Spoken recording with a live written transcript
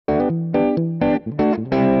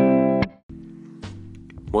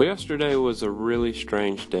Well, yesterday was a really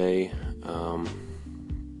strange day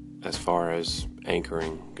as far as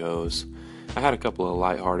anchoring goes. I had a couple of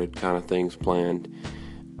lighthearted kind of things planned,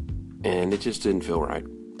 and it just didn't feel right.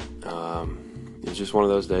 It was just one of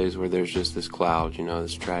those days where there's just this cloud,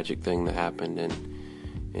 this tragic thing that happened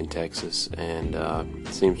in Texas, and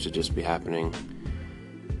it seems to just be happening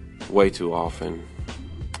way too often,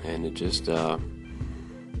 and it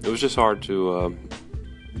was just hard to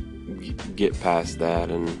get past that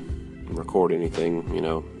and record anything,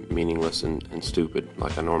 meaningless and stupid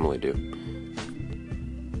like I normally do.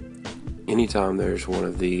 Anytime there's one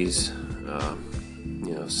of these,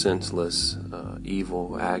 senseless,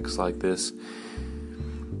 evil acts like this,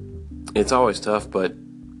 it's always tough, but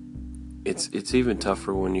it's even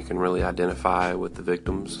tougher when you can really identify with the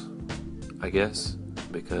victims, I guess,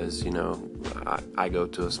 because, I go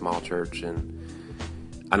to a small church and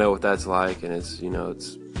I know what that's like, and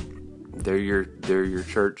they're your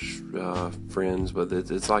church friends, but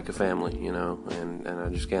it's like a family, and I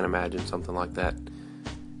just can't imagine something like that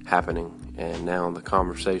happening. And now the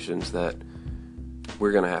conversations that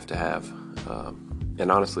we're going to have,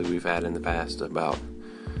 and honestly we've had in the past about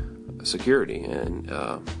security, and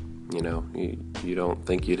you don't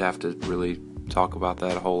think you'd have to really talk about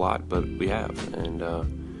that a whole lot, but we have. And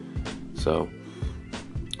so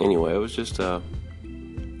anyway, it was just it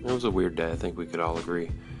was a weird day. I think we could all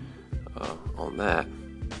agree on that.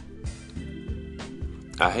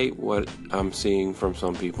 I hate what I'm seeing from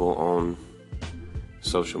some people on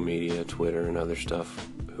social media, Twitter, and other stuff,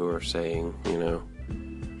 who are saying,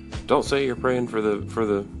 don't say you're praying for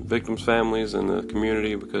the victims' families and the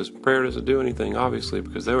community, because prayer doesn't do anything, obviously,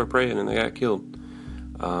 because they were praying and they got killed.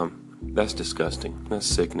 That's disgusting. That's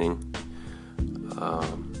sickening.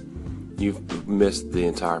 You've missed the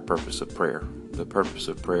entire purpose of prayer. The purpose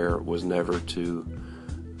of prayer was never to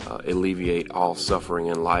alleviate all suffering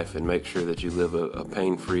in life and make sure that you live a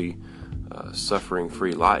pain-free,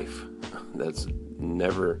 suffering-free life. That's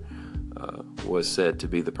never was said to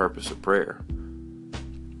be the purpose of prayer.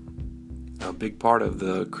 A big part of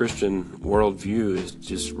the Christian worldview is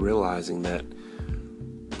just realizing that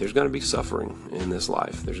there's going to be suffering in this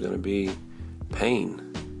life. There's going to be pain.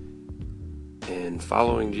 And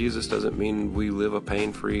following Jesus doesn't mean we live a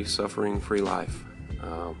pain-free, suffering-free life.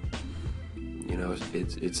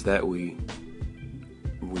 It's that we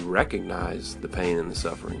recognize the pain and the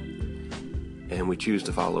suffering, and we choose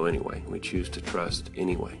to follow anyway. We choose to trust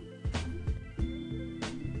anyway.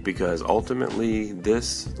 Because ultimately,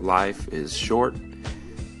 this life is short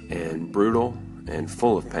and brutal and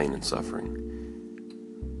full of pain and suffering.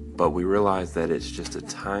 But we realize that it's just a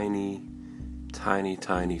tiny, tiny,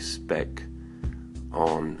 tiny speck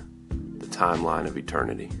on the timeline of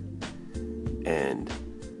eternity. And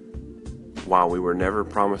while we were never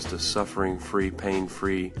promised a suffering-free,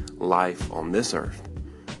 pain-free life on this earth,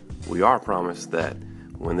 we are promised that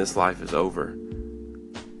when this life is over,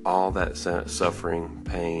 all that suffering,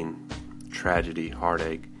 pain, tragedy,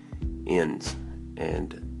 heartache ends,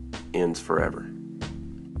 and ends forever.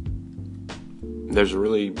 There's a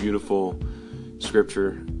really beautiful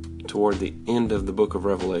scripture toward the end of the book of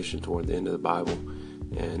Revelation, toward the end of the Bible.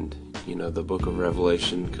 And, the book of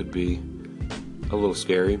Revelation could be a little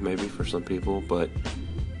scary maybe for some people, but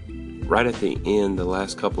right at the end, the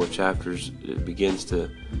last couple of chapters, it begins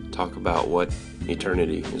to talk about what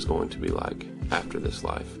eternity is going to be like after this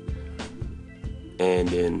life.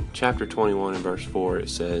 And in chapter 21 and verse 4, it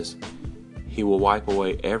says, "He will wipe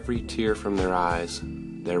away every tear from their eyes.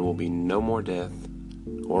 There will be no more death,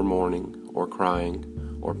 or mourning, or crying,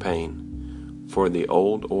 or pain, for the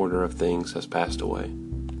old order of things has passed away."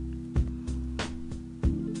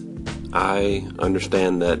 I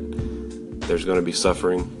understand that there's going to be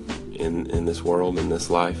suffering in this world, in this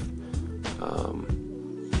life.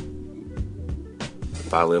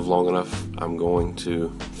 If I live long enough, I'm going to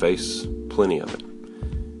face plenty of it.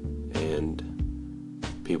 And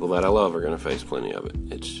people that I love are going to face plenty of it.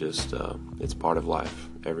 It's just, it's part of life.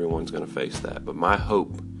 Everyone's going to face that. But my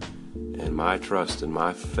hope and my trust and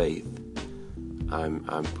my faith,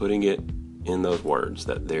 I'm putting it in those words,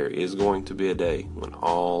 that there is going to be a day when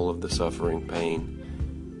all of the suffering, pain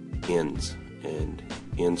ends, and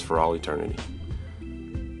ends for all eternity.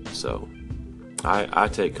 So I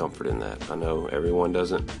take comfort in that. I know everyone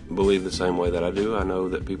doesn't believe the same way that I do. I know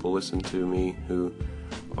that people listen to me who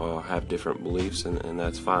have different beliefs, and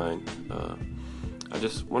that's fine. I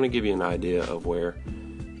just want to give you an idea of where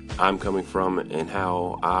I'm coming from and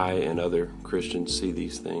how I and other Christians see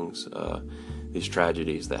these things, these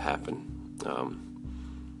tragedies that happen.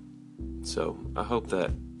 So I hope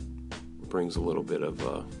that brings a little bit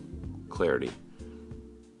of clarity.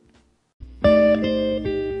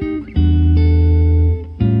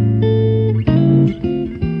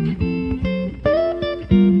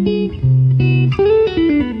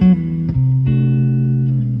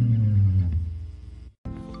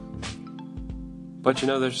 But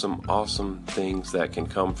there's some awesome things that can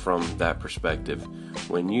come from that perspective.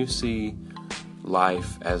 When you see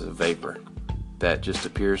life as a vapor that just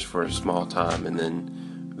appears for a small time and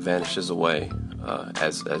then vanishes away,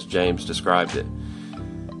 as James described it,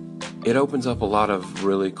 it opens up a lot of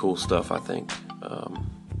really cool stuff, I think.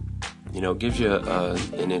 Gives you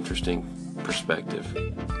an interesting perspective.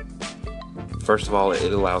 First of all,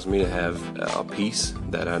 it allows me to have a peace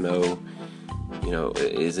that I know,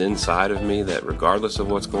 is inside of me, that regardless of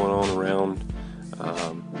what's going on around,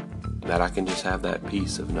 that I can just have that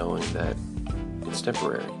peace of knowing that it's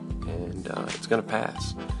temporary and it's going to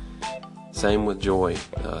pass. Same with joy,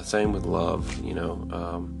 same with love,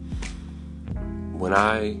 when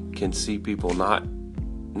I can see people not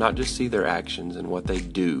just see their actions and what they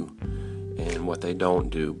do and what they don't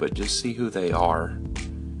do, but just see who they are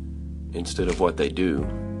instead of what they do,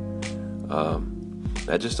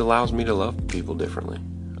 that just allows me to love people differently,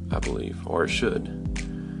 I believe, or it should.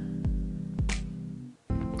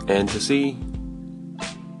 And to see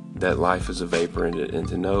that life is a vapor, and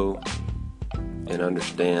to know and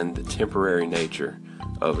understand the temporary nature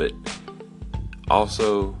of it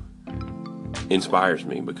also inspires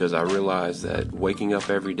me, because I realize that waking up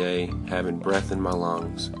every day, having breath in my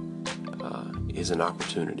lungs, is an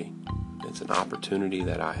opportunity. It's an opportunity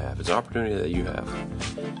that I have. It's an opportunity that you have.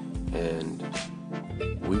 And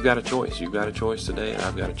we've got a choice. You've got a choice today, and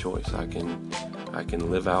I've got a choice. I can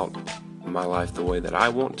live out my life the way that I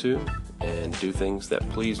want to and do things that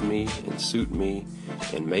please me and suit me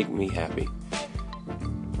and make me happy.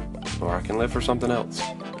 Or I can live for something else.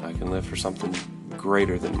 I can live for something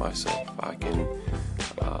greater than myself. I can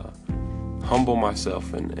humble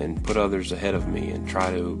myself and put others ahead of me and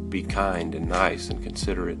try to be kind and nice and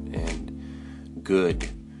considerate and good.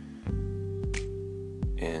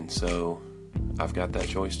 And so I've got that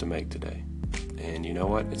choice to make today. And you know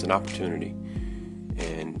what? It's an opportunity.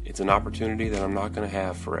 And it's an opportunity that I'm not going to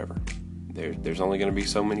have forever. There's only going to be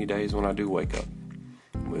so many days when I do wake up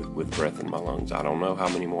with breath in my lungs. I don't know how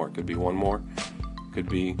many more. It could be one more. Could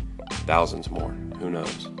be thousands more. Who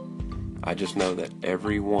knows? I just know that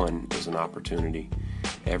every one is an opportunity.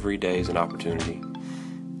 Every day is an opportunity.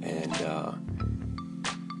 And,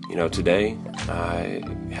 today I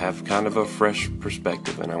have kind of a fresh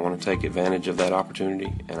perspective, and I want to take advantage of that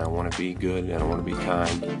opportunity, and I want to be good, and I want to be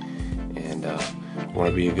kind, and I want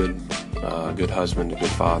to be a good husband, a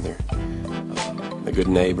good father, a good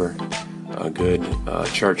neighbor, a good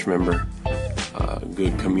church member, a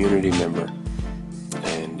good community member.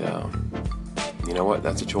 And you know what?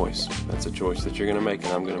 That's a choice. That's a choice that you're going to make,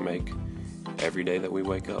 and I'm going to make every day that we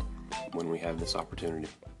wake up when we have this opportunity.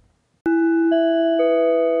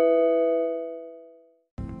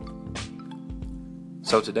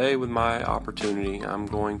 So today, with my opportunity, I'm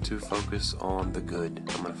going to focus on the good.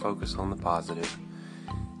 I'm going to focus on the positive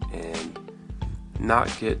and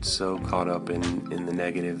not get so caught up in the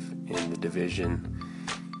negative, in the division,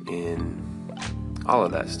 in all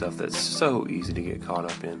of that stuff that's so easy to get caught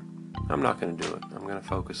up in. I'm not going to do it. I'm going to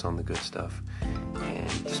focus on the good stuff.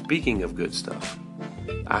 And speaking of good stuff,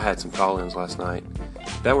 I had some call-ins last night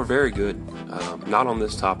that were very good. Not on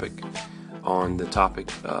this topic, on the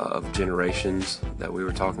topic of generations that we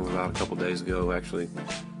were talking about a couple days ago. Actually,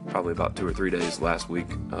 probably about 2 or 3 days last week.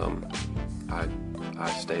 I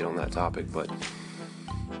stayed on that topic, but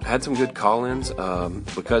I had some good call-ins.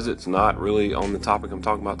 Because it's not really on the topic I'm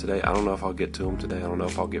talking about today, I don't know if I'll get to them today. I don't know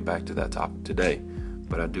if I'll get back to that topic today.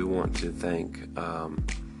 But I do want to thank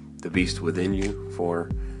the Beast Within You for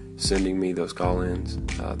sending me those call-ins.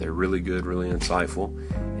 They're really good, really insightful,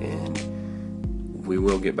 and we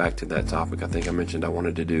will get back to that topic. I think I mentioned I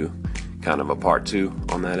wanted to do kind of a part 2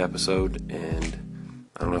 on that episode, and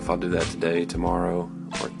I don't know if I'll do that today, tomorrow,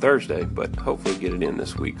 or Thursday, but hopefully get it in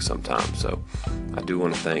this week sometime. So I do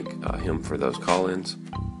want to thank him for those call-ins,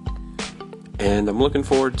 and I'm looking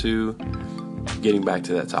forward to getting back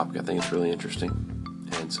to that topic. I think it's really interesting.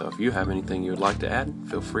 And so if you have anything you would like to add,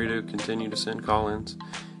 feel free to continue to send call-ins,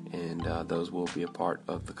 and those will be a part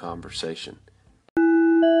of the conversation.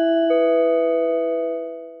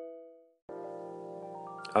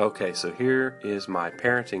 Okay, so here is my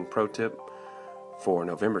parenting pro tip for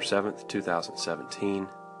November 7th, 2017.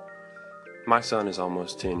 My son is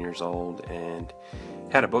almost 10 years old and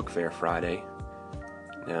had a book fair Friday.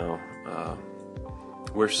 Now,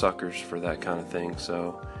 we're suckers for that kind of thing,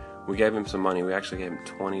 so we gave him some money. We actually gave him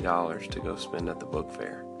 $20 to go spend at the book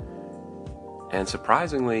fair. And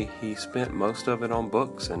surprisingly, he spent most of it on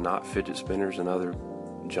books and not fidget spinners and other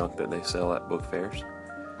junk that they sell at book fairs.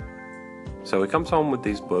 So he comes home with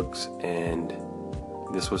these books, and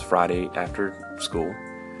this was Friday after school.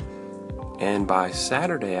 And by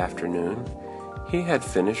Saturday afternoon, he had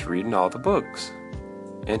finished reading all the books,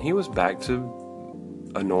 and he was back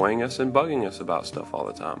to annoying us and bugging us about stuff all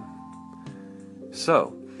the time.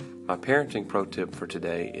 So, my parenting pro tip for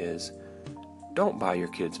today is don't buy your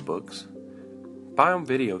kids books. Buy them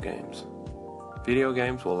video games. Video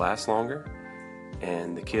games will last longer,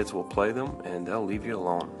 and the kids will play them, and they'll leave you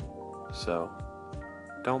alone. So,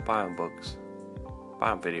 don't buy them books. Buy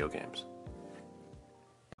them video games.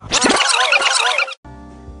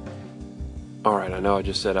 Alright, I know I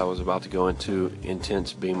just said I was about to go into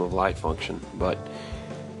intense beam of light function, but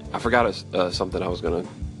I forgot something I was going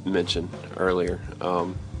to mention earlier.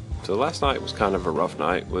 So last night was kind of a rough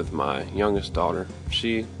night with my youngest daughter.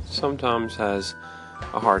 She sometimes has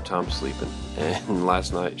a hard time sleeping, and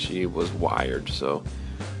last night she was wired, so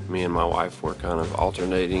me and my wife were kind of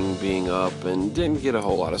alternating being up and didn't get a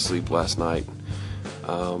whole lot of sleep last night.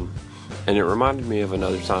 And it reminded me of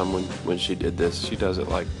another time when she did this. She does it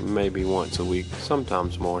like maybe once a week,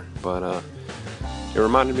 sometimes more, but it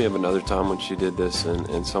reminded me of another time when she did this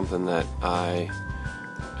and something that I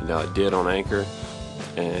did on Anchor.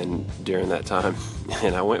 And during that time,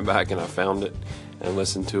 and I went back and I found it and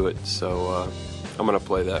listened to it, so I'm going to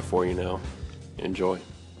play that for you now. Enjoy.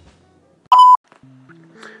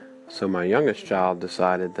 So my youngest child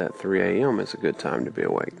decided that 3 a.m. is a good time to be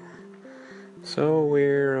awake. So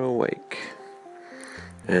we're awake.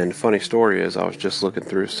 And funny story is I was just looking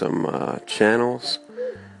through some channels.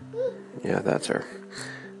 Yeah, that's her.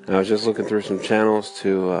 I was just looking through some channels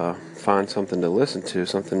to find something to listen to,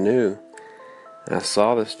 something new. And I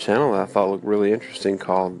saw this channel that I thought looked really interesting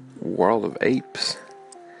called World of Apes.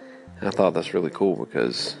 And I thought that's really cool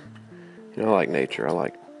because, I like nature. I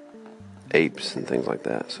like apes and things like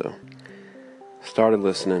that. So started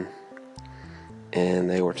listening, and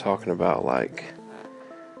they were talking about like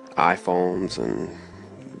iPhones and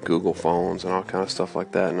Google phones and all kind of stuff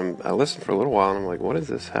like that. And I listened for a little while, and I'm like, what does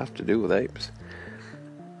this have to do with apes?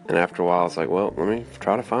 And after a while, I was like, well, let me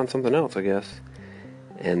try to find something else, I guess.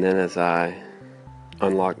 And then as I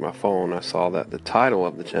unlocked my phone, I saw that the title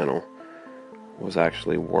of the channel was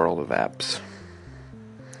actually World of Apps.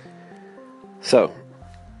 So,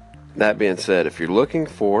 that being said, if you're looking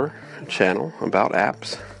for a channel about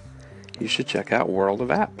apps, you should check out World of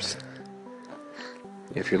Apps.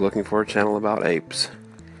 If you're looking for a channel about apes,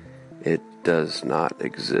 it does not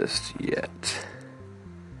exist yet.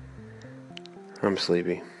 I'm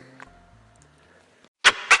sleepy.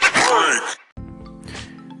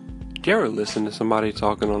 Do you ever listen to somebody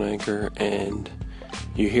talking on Anchor and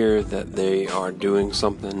you hear that they are doing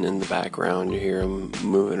something in the background? You hear them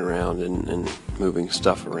moving around and moving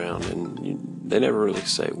stuff around, and they never really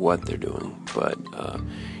say what they're doing, but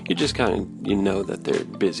you just kind of know that they're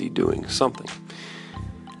busy doing something.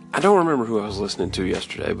 I don't remember who I was listening to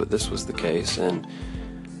yesterday, but this was the case. And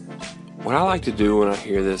what I like to do when I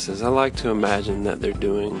hear this is I like to imagine that they're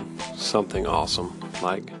doing something awesome.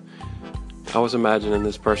 Like, I was imagining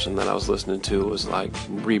this person that I was listening to was like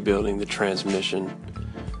rebuilding the transmission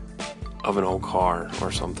of an old car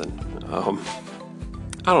or something.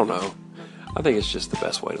 I don't know. I think it's just the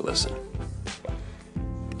best way to listen.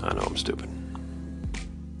 I know I'm stupid,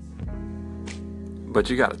 but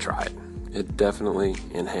you gotta try it. It definitely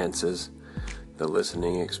enhances the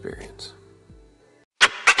listening experience.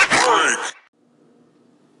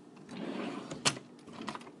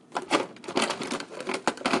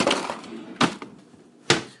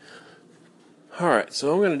 Alright,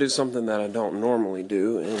 so I'm going to do something that I don't normally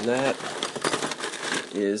do, and that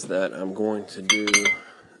is that I'm going to do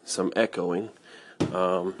some echoing.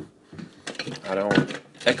 I don't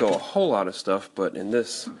echo a whole lot of stuff, but in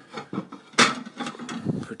this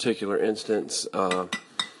particular instance, I'm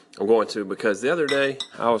going to, because the other day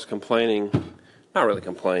I was complaining, not really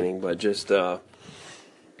complaining, but just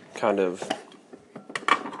kind of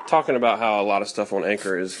talking about how a lot of stuff on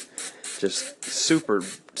Anchor is just super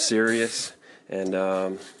serious. And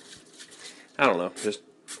I don't know, just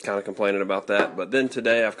kind of complaining about that. But then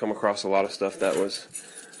today I've come across a lot of stuff that was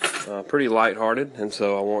pretty lighthearted, and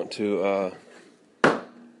so I want to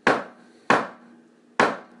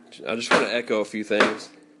I just want to echo a few things.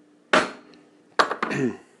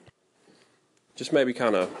 Just maybe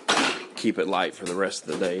kind of keep it light for the rest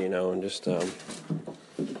of the day, and just I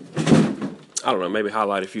don't know, maybe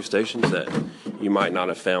highlight a few stations that you might not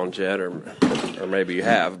have found yet, or maybe you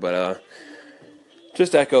have, but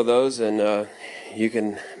just echo those, and you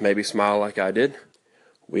can maybe smile like I did.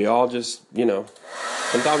 We all just,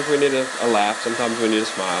 sometimes we need a laugh, sometimes we need a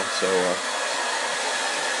smile, so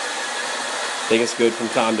I think it's good from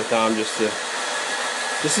time to time just to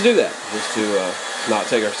do that, just to not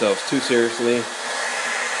take ourselves too seriously,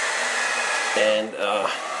 and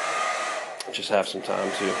just have some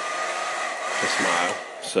time to smile.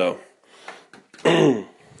 So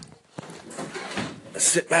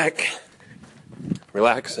sit back,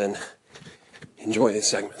 relax, and enjoy these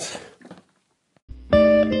segments.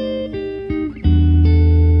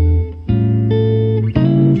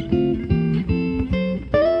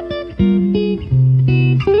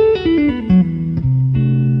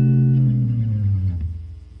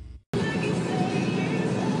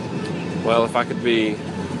 Well, if I could be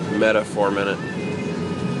meta for a minute,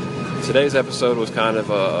 today's episode was kind of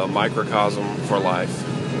a microcosm for life.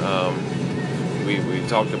 We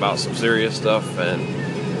talked about some serious stuff, and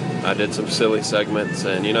I did some silly segments,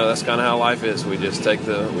 and that's kind of how life is. We just take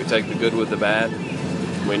the good with the bad.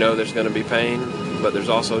 We know there's going to be pain, but there's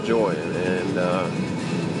also joy, and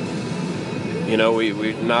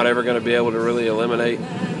we're not ever going to be able to really eliminate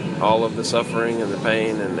all of the suffering and the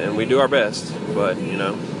pain, and we do our best, but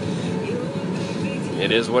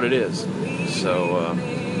it is what it is. So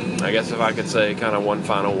I guess if I could say kind of one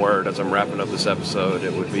final word as I'm wrapping up this episode,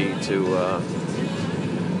 it would be to,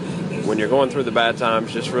 when you're going through the bad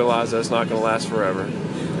times, just realize that it's not going to last forever.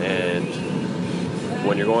 And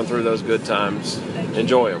when you're going through those good times,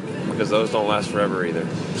 enjoy them, because those don't last forever either.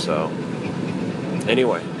 So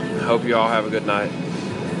anyway, I hope you all have a good night.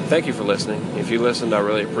 Thank you for listening. If you listened, I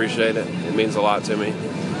really appreciate it. It means a lot to me.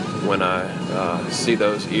 When I see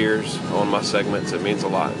those ears on my segments, it means a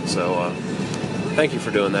lot. So thank you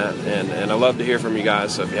for doing that, and I love to hear from you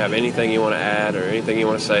guys. So if you have anything you want to add or anything you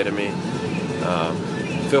want to say to me,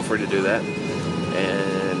 feel free to do that.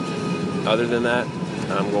 And other than that,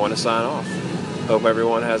 I'm going to sign off. Hope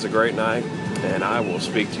everyone has a great night, and I will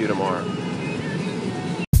speak to you tomorrow.